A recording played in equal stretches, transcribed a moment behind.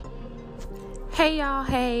Hey y'all,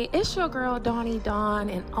 hey, it's your girl Donnie Dawn,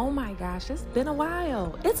 and oh my gosh, it's been a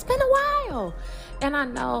while. It's been a while. And I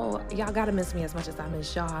know y'all gotta miss me as much as I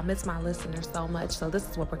miss y'all. I miss my listeners so much, so this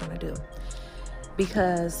is what we're gonna do.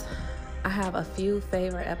 Because I have a few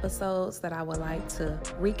favorite episodes that I would like to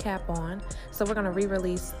recap on. So we're gonna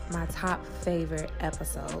re-release my top favorite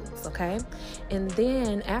episodes, okay? And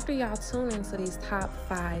then after y'all tune into these top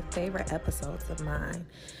 5 favorite episodes of mine,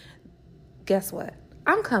 guess what?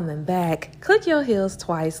 I'm coming back. Click your heels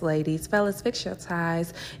twice, ladies. Fellas, fix your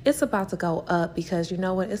ties. It's about to go up because you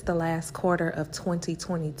know what? It's the last quarter of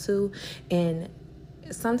 2022. And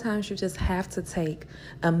sometimes you just have to take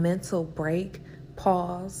a mental break,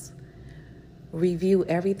 pause, review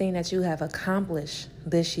everything that you have accomplished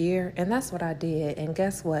this year. And that's what I did. And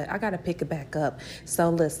guess what? I got to pick it back up. So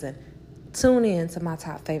listen, tune in to my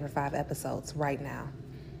top favorite 5 episodes right now.